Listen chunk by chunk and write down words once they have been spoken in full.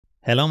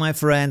Hello my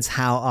friends,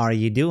 how are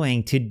you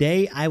doing?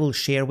 Today I will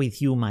share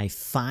with you my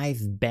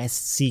 5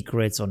 best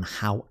secrets on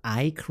how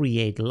I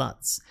create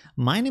LUTs.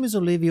 My name is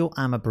Olivio,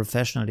 I'm a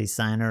professional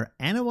designer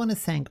and I want to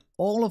thank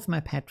all of my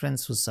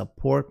patrons who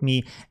support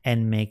me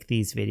and make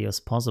these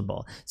videos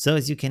possible. So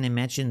as you can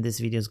imagine, this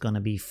video is going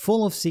to be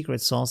full of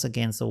secret sauce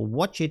again, so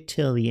watch it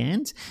till the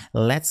end.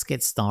 Let's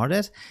get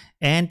started.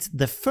 And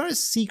the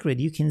first secret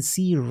you can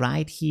see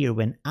right here,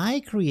 when I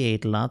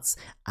create LUTs,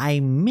 I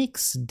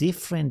mix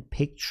different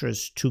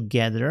pictures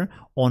together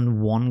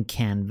on one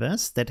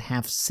canvas that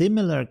have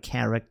similar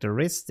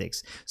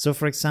characteristics. So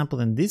for example,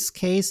 in this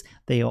case,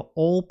 they are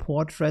all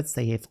portraits.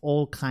 They have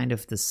all kind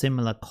of the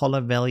similar color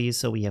values.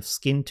 So we have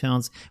skin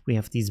tones, we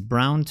have these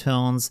brown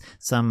tones,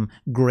 some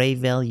gray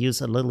values,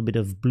 a little bit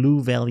of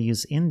blue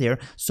values in there.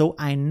 So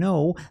I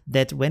know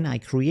that when I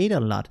create a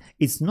LUT,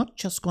 it's not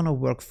just going to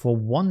work for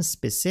one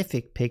specific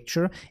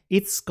picture,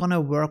 it's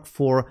gonna work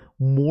for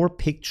more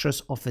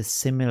pictures of a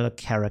similar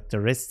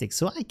characteristic.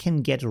 So I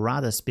can get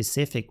rather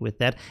specific with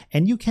that.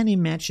 And you can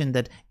imagine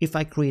that if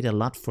I create a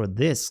LUT for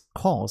this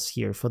cause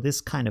here, for this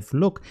kind of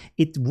look,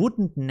 it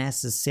wouldn't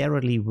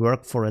necessarily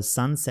work for a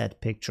sunset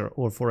picture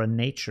or for a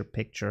nature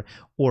picture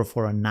or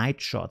for a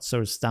night shot,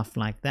 so stuff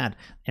like that.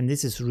 And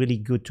this is really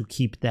good to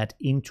keep that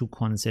into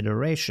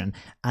consideration.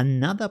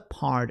 Another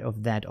part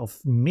of that, of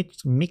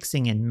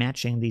mixing and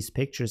matching these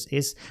pictures,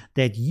 is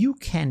that you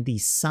can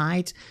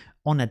decide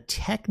on a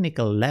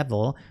technical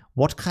level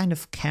what kind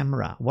of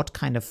camera, what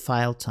kind of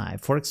file type.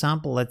 For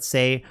example, let's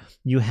say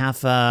you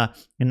have an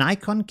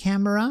Nikon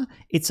camera,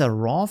 it's a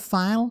RAW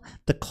file,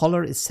 the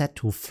color is set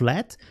to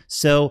flat,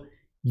 so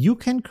you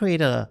can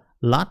create a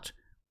LUT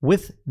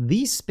with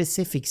these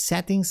specific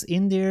settings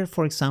in there,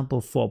 for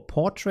example, for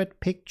portrait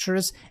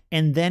pictures,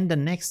 and then the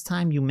next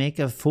time you make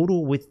a photo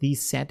with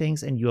these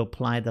settings and you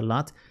apply the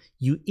LUT,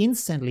 you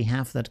instantly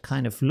have that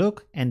kind of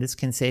look, and this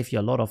can save you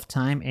a lot of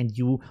time, and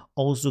you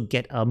also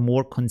get a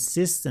more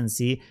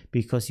consistency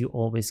because you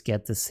always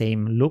get the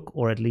same look,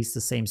 or at least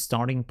the same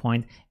starting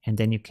point, and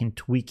then you can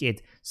tweak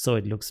it so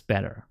it looks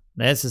better.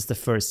 This is the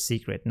first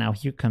secret. Now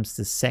here comes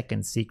the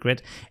second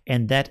secret,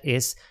 and that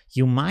is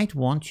you might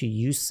want to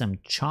use some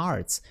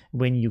charts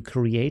when you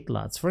create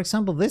LUTs. For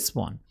example, this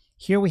one.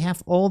 Here we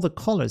have all the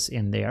colors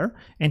in there,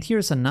 and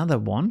here's another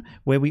one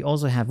where we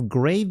also have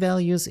gray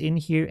values in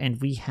here,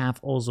 and we have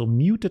also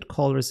muted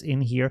colors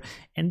in here,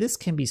 and this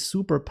can be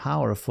super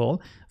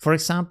powerful. For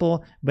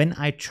example, when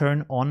I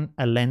turn on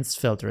a lens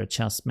filter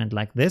adjustment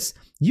like this,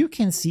 you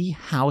can see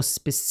how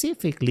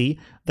specifically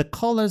the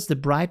colors, the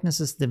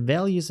brightnesses, the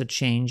values are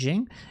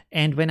changing.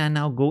 And when I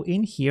now go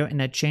in here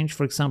and I change,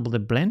 for example, the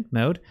blend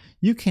mode,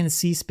 you can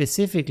see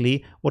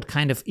specifically what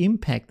kind of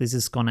impact this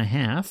is going to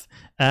have.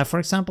 For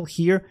example,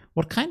 here,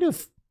 what kind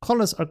of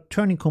colors are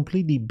turning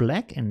completely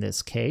black in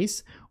this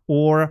case,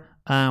 or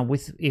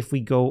if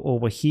we go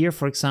over here,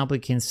 for example,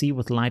 you can see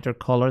with lighter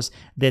colors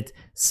that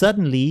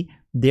suddenly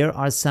there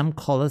are some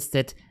colors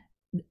that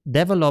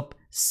develop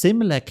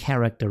similar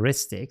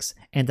characteristics.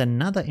 And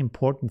another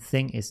important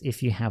thing is,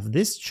 if you have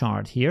this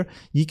chart here,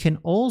 you can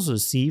also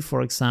see,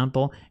 for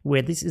example,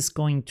 where this is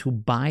going to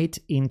bite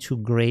into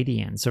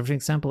gradients. So for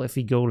example, if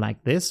we go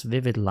like this,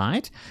 vivid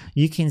light,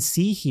 you can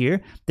see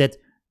here that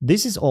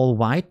this is all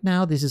white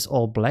now, this is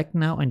all black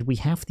now, and we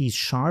have these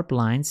sharp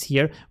lines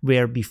here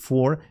where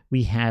before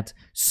we had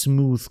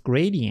smooth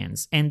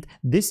gradients. And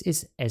this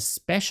is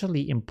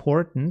especially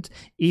important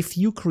if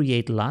you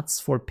create LUTs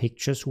for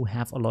pictures who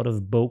have a lot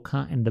of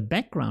bokeh in the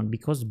background,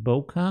 because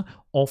bokeh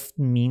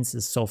often means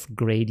a soft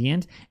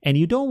gradient, and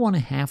you don't want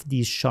to have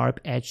these sharp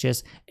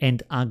edges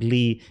and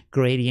ugly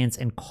gradients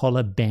and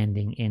color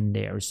banding in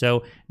there.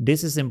 So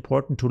this is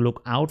important to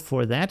look out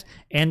for that.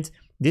 And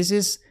this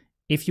is,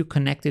 if you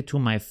connect it to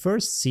my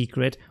first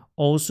secret,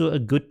 also a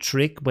good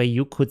trick where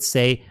you could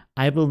say,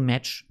 I will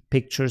match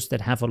pictures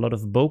that have a lot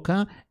of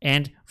bokeh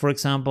and, for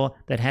example,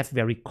 that have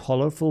very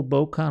colorful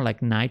bokeh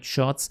like night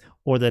shots,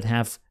 or that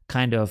have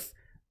kind of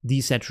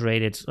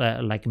desaturated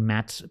like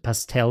matte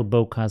pastel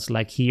bokehs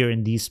like here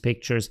in these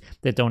pictures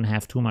that don't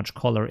have too much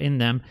color in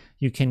them.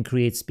 You can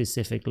create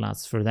specific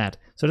LUTs for that.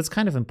 So that's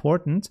kind of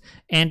important.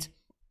 And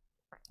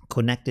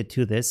connected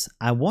to this,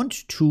 I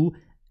want to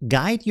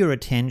guide your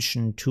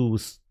attention to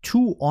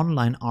 2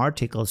 online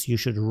articles you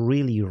should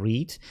really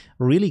read.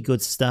 Really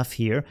good stuff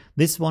here.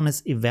 This one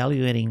is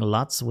evaluating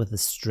LUTs with a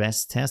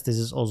stress test. This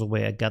is also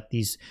where I got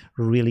these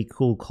really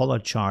cool color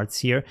charts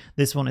here.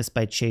 This one is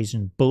by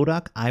Jason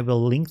Bodak. I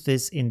will link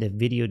this in the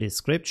video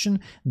description.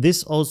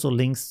 This also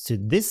links to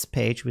this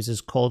page, which is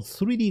called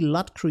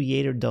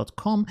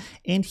 3dlutcreator.com,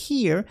 and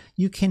here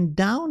you can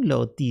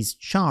download these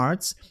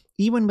charts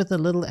even with a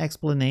little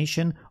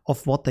explanation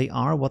of what they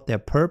are, what their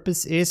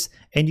purpose is,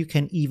 and you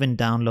can even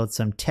download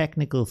some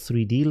technical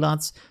 3D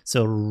LUTs.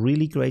 So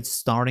really great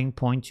starting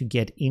point to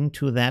get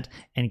into that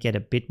and get a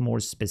bit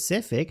more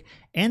specific.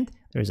 And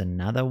there's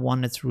another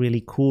one that's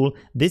really cool.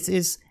 This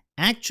is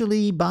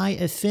actually by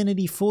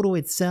Affinity Photo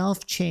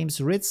itself, James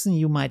Ritson.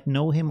 You might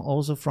know him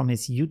also from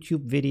his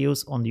YouTube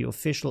videos on the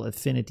official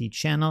Affinity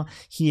channel.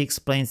 He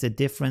explains the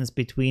difference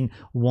between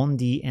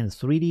 1D and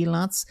 3D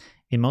LUTs.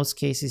 In most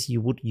cases,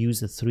 you would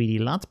use a 3D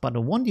LUT, but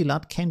a 1D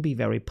LUT can be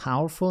very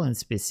powerful and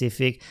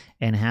specific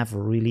and have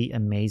really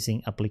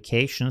amazing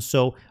applications.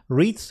 So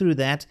read through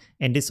that,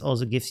 and this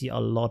also gives you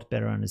a lot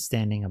better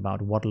understanding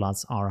about what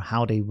LUTs are,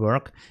 how they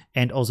work,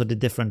 and also the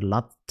different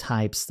LUT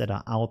types that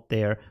are out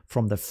there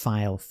from the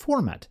file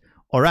format.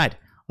 All right,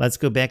 let's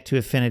go back to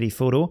Affinity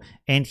Photo,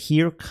 and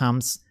here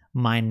comes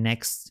my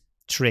next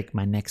trick,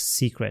 my next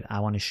secret I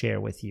want to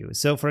share with you.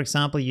 So for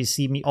example, you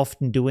see me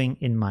often doing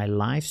in my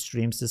live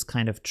streams this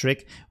kind of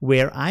trick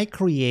where I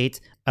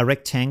create a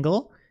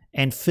rectangle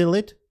and fill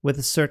it with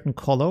a certain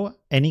color,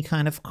 any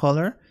kind of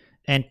color,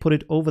 and put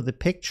it over the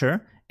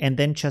picture, and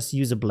then just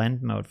use a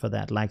blend mode for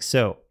that, like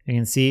so. You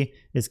can see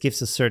this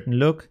gives a certain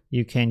look.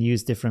 You can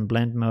use different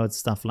blend modes,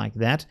 stuff like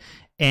that.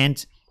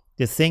 And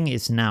the thing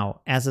is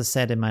now, as I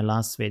said in my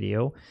last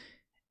video,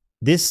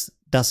 this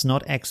does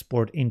not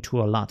export into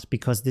a LUT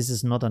because this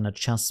is not an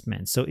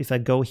adjustment. So if I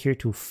go here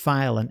to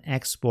File and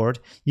Export,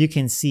 you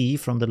can see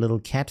from the little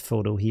cat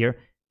photo here,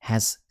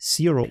 has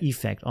zero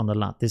effect on the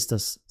LUT. This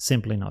does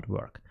simply not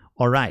work.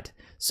 All right,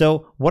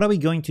 so what are we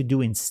going to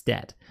do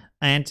instead?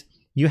 And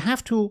you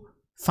have to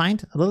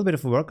find a little bit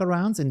of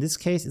workarounds. In this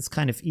case, it's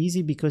kind of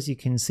easy because you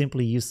can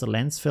simply use the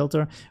lens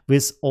filter,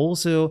 which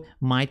also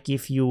might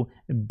give you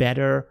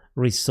better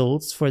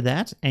results for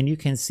that. And you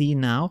can see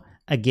now,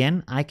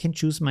 again, I can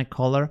choose my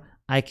color.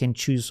 I can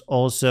choose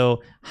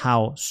also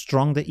how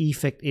strong the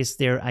effect is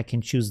there. I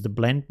can choose the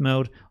blend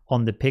mode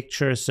on the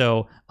picture.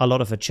 So a lot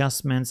of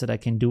adjustments that I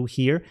can do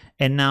here.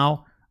 And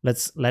now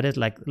let's let it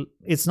like,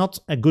 it's not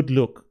a good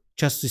look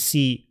just to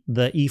see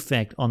the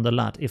effect on the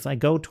LUT. If I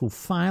go to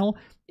File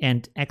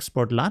and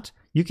Export LUT,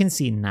 you can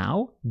see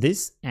now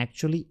this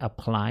actually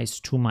applies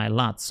to my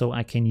LUT, so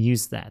I can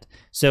use that.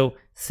 So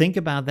think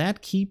about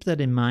that, keep that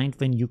in mind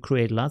when you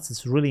create LUTs.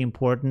 It's really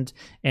important,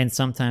 and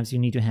sometimes you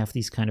need to have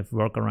these kind of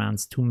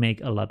workarounds to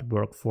make a LUT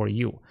work for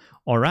you.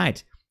 All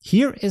right,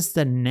 here is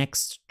the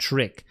next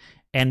trick,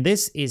 and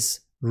this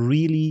is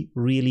really,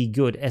 really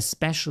good,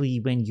 especially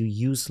when you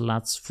use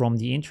LUTs from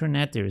the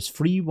internet. There's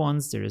free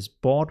ones, there's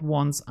bought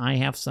ones. I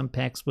have some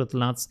packs with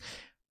LUTs.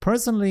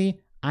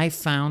 Personally, I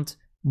found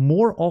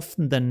more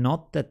often than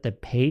not that the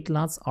paid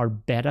LUTs are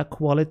better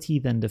quality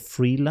than the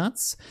free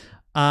LUTs,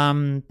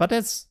 but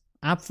that's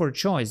up for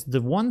choice.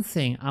 The one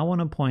thing I want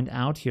to point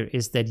out here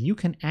is that you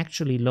can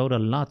actually load a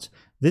LUT.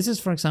 This is,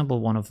 for example,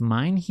 one of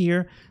mine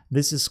here.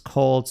 This is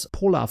called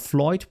Polar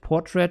Floyd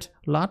Portrait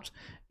LUT,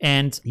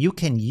 and you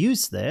can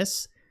use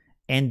this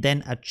and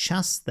then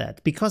adjust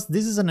that because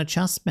this is an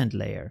adjustment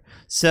layer.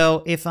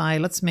 So if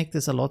let's make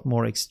this a lot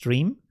more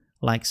extreme,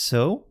 like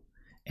so.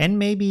 And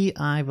maybe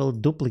I will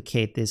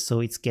duplicate this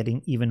so it's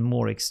getting even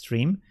more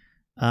extreme.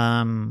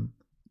 Doesn't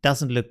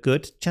look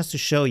good. Just to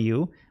show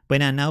you,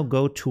 when I now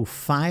go to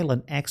File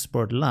and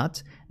Export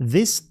LUT,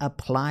 this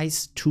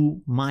applies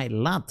to my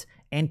LUT.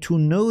 And to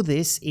know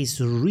this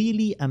is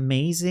really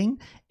amazing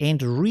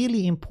and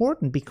really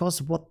important,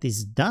 because what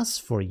this does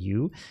for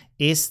you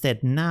is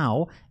that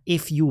now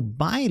if you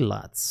buy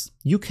LUTs,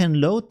 you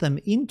can load them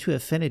into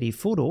Affinity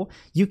Photo.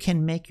 You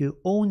can make your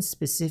own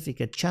specific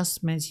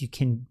adjustments. You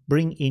can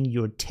bring in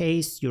your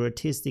taste, your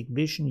artistic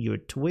vision, your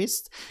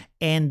twist,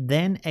 and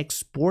then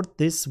export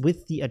this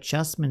with the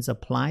adjustments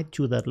applied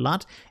to that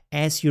LUT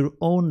as your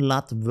own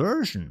LUT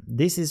version.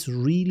 This is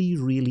really,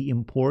 really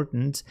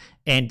important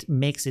and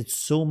makes it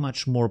so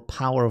much more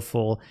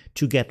powerful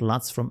to get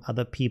LUTs from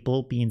other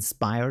people, be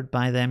inspired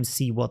by them,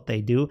 see what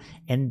they do,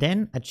 and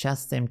then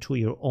adjust them to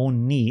your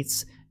own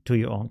needs, to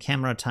your own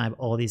camera type,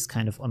 all these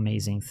kind of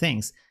amazing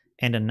things.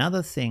 And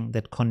another thing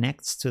that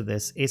connects to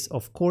this is,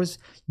 of course,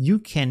 you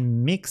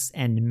can mix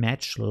and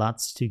match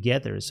LUTs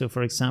together. So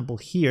for example,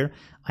 here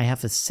I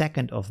have a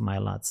second of my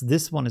LUTs.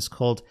 This one is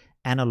called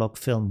Analog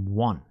Film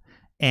 1.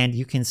 And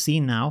you can see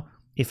now,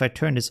 if I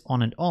turn this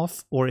on and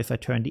off, or if I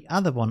turn the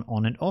other one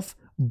on and off,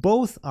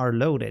 both are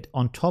loaded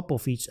on top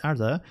of each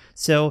other.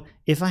 So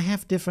if I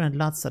have different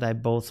LUTs that I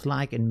both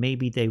like and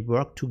maybe they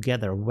work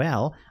together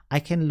well, I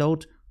can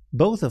load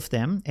both of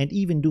them and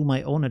even do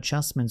my own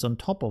adjustments on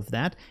top of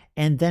that,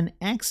 and then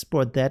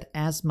export that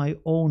as my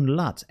own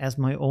LUT, as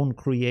my own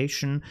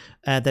creation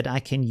that I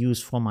can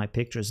use for my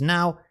pictures.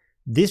 Now,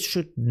 this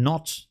should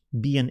not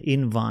be an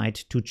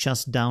invite to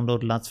just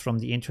download LUTs from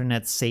the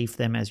internet, save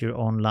them as your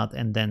own LUT,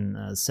 and then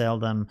sell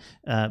them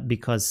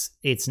because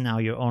it's now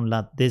your own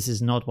LUT. This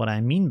is not what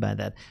I mean by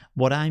that.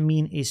 What I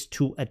mean is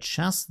to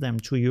adjust them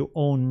to your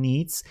own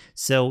needs,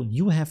 so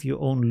you have your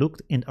own look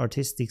and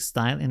artistic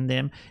style in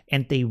them,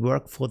 and they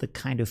work for the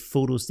kind of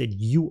photos that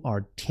you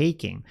are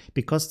taking.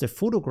 Because the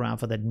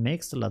photographer that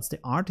makes the LUTs, the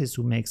artist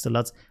who makes the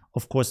LUTs,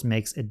 of course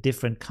makes a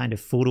different kind of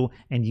photo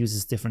and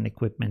uses different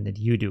equipment that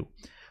you do.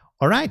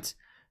 All right.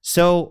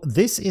 So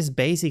this is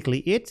basically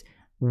it.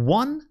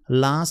 One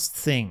last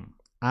thing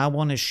I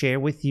want to share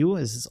with you.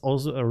 This is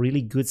also a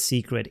really good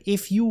secret.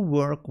 If you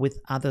work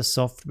with other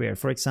software,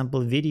 for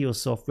example, video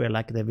software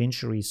like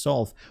DaVinci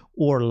Resolve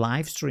or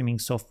live streaming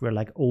software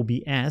like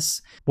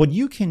OBS, what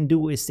you can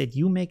do is that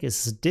you make a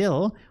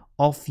still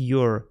of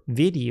your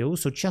video,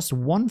 so just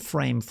one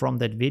frame from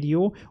that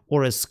video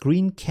or a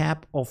screen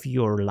cap of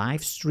your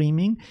live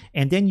streaming,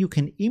 and then you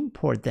can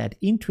import that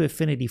into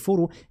Affinity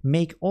Photo,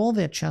 make all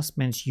the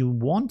adjustments you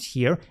want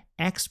here,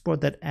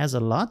 export that as a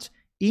LUT,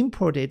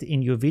 import it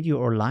in your video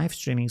or live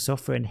streaming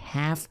software, and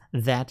have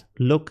that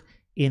look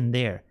in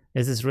there.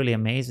 This is really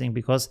amazing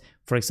because,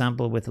 for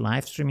example, with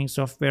live streaming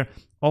software,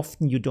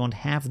 often you don't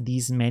have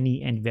these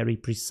many and very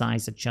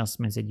precise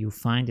adjustments that you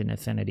find in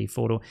Affinity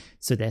Photo.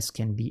 So this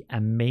can be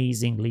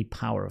amazingly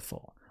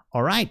powerful.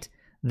 All right,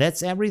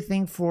 that's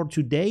everything for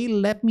today.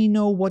 Let me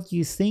know what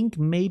you think.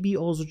 Maybe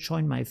also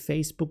join my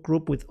Facebook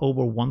group with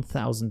over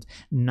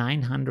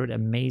 1,900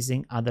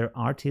 amazing other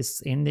artists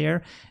in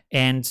there.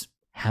 And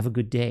have a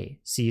good day.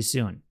 See you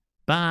soon.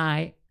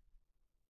 Bye.